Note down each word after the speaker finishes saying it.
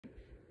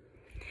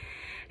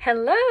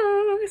Hello,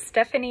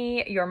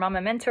 Stephanie, your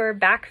mama mentor,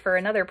 back for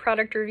another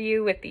product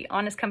review with the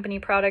Honest Company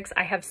products.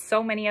 I have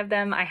so many of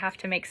them. I have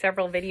to make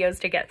several videos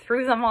to get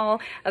through them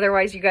all.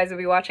 Otherwise, you guys will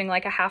be watching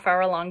like a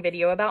half-hour long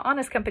video about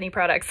Honest Company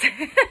products.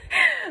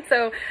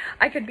 So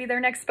I could be their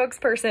next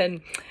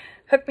spokesperson.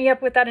 Hook me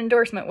up with that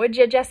endorsement, would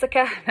you,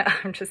 Jessica? No,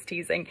 I'm just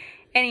teasing.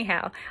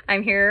 Anyhow,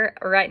 I'm here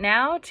right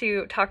now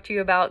to talk to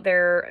you about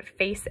their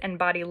face and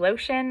body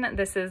lotion.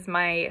 This is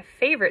my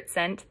favorite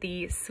scent,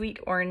 the Sweet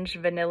Orange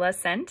Vanilla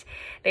scent.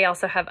 They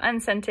also have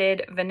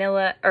unscented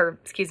vanilla, or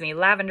excuse me,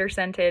 lavender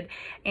scented,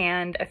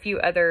 and a few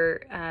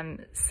other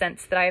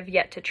scents that I have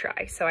yet to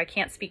try. So I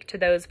can't speak to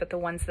those, but the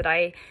ones that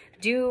I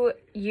do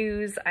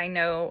use, I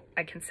know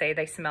I can say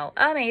they smell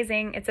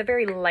amazing. It's a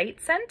very light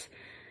scent.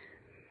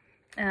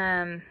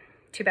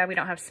 Too bad we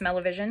don't have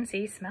smell-o-vision.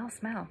 See, smell.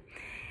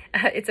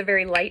 It's a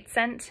very light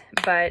scent,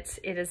 but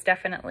it is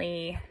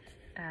definitely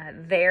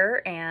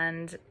there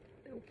and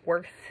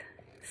worth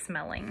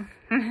smelling.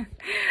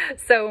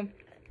 So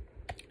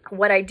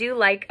what I do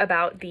like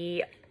about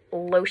the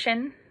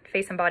lotion,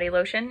 face and body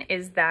lotion,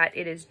 is that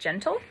it is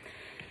gentle.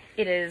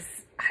 It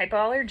is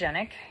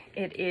hypoallergenic.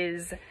 It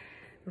is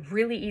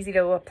really easy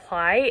to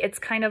apply. It's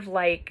kind of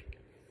like,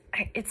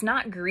 it's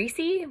not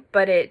greasy,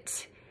 but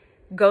it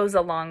goes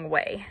a long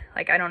way.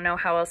 Like, I don't know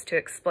how else to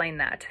explain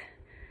that.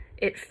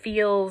 It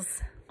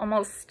feels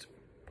almost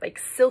like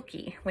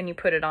silky when you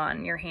put it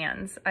on your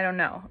hands. I don't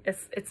know.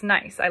 It's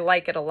nice. I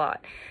like it a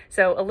lot.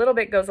 So a little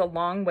bit goes a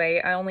long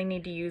way. I only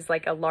need to use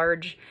like a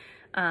large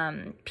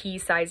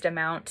pea-sized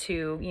amount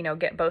to, you know,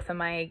 get both of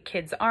my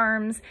kids'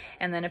 arms,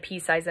 and then a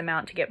pea-sized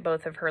amount to get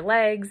both of her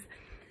legs.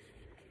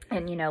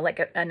 And, you know,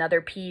 like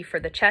another pea for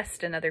the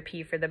chest, another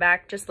pea for the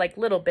back, just like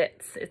little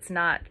bits. It's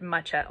not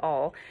much at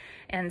all.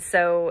 And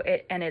so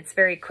it's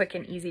very quick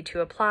and easy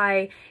to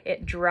apply.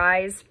 It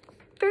dries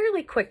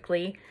fairly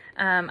quickly.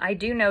 I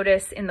do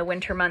notice in the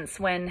winter months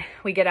when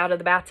we get out of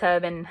the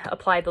bathtub and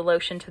apply the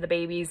lotion to the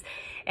babies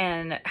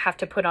and have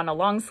to put on a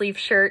long sleeve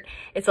shirt,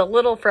 it's a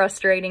little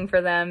frustrating for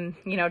them,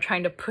 you know,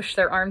 trying to push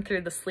their arm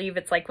through the sleeve.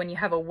 It's like when you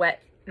have a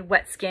wet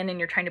skin and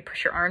you're trying to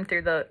push your arm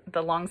through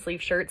the long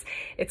sleeve shirts.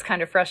 It's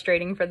kind of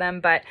frustrating for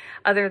them, but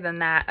other than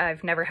that,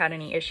 I've never had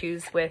any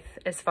issues with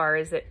as far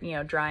as it, you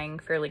know, drying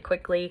fairly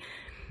quickly.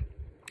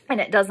 And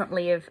it doesn't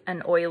leave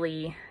an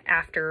oily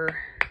after.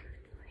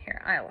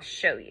 Here, I will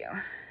show you.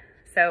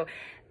 So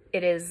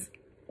it is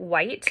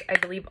white. I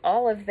believe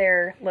all of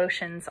their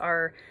lotions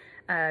are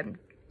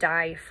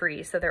dye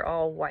free, so they're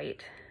all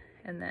white.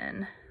 And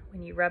then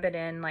when you rub it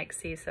in, like,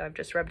 see, so I've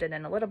just rubbed it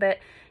in a little bit.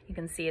 You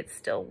can see it's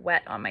still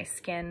wet on my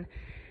skin,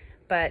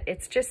 but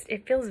it's just,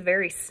 it feels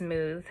very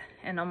smooth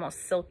and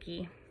almost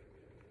silky.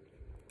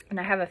 And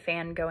I have a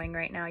fan going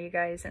right now, you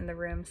guys, in the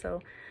room,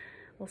 so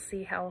we'll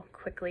see how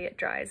quickly it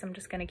dries. I'm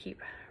just gonna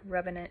keep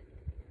rubbing it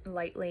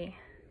lightly,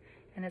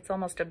 and it's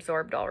almost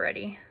absorbed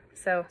already.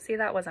 So see,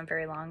 that wasn't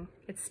very long.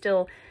 It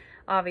still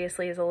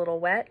obviously is a little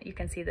wet. You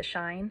can see the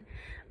shine,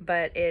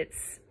 but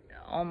it's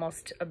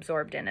almost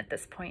absorbed in at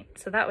this point.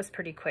 So that was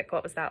pretty quick.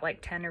 What was that, like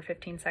 10 or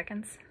 15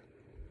 seconds?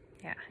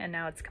 Yeah, and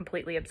now it's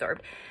completely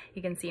absorbed.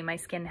 You can see my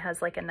skin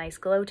has like a nice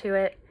glow to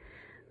it,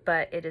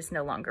 but it is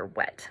no longer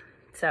wet.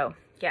 So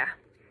yeah,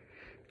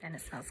 and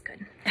it smells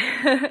good.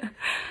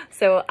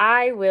 So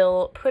I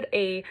will put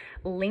a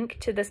link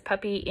to this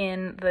puppy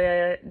in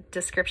the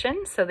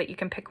description so that you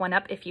can pick one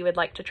up if you would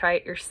like to try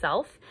it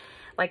yourself.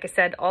 Like I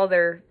said, all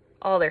their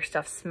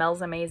stuff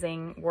smells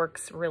amazing,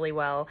 works really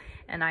well,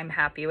 and I'm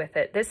happy with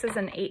it. This is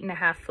an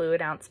 8.5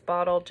 fluid ounce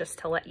bottle, just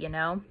to let you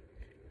know.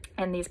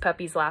 And these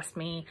puppies last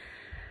me,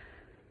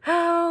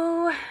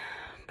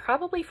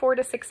 probably 4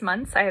 to 6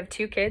 months. I have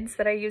 2 kids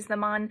that I use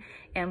them on,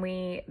 and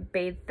we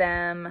bathe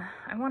them,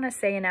 I want to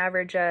say an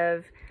average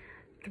of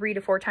 3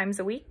 to 4 times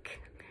a week.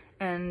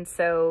 And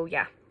so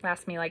yeah,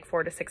 lasts me like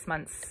 4 to 6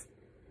 months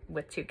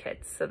with 2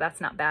 kids. So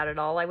that's not bad at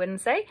all, I wouldn't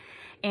say.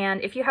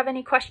 And if you have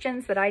any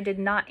questions that I did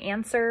not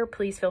answer,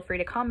 please feel free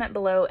to comment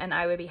below and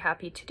I would be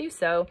happy to do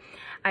so.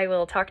 I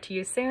will talk to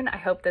you soon. I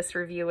hope this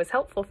review was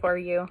helpful for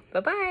you.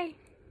 Bye-bye.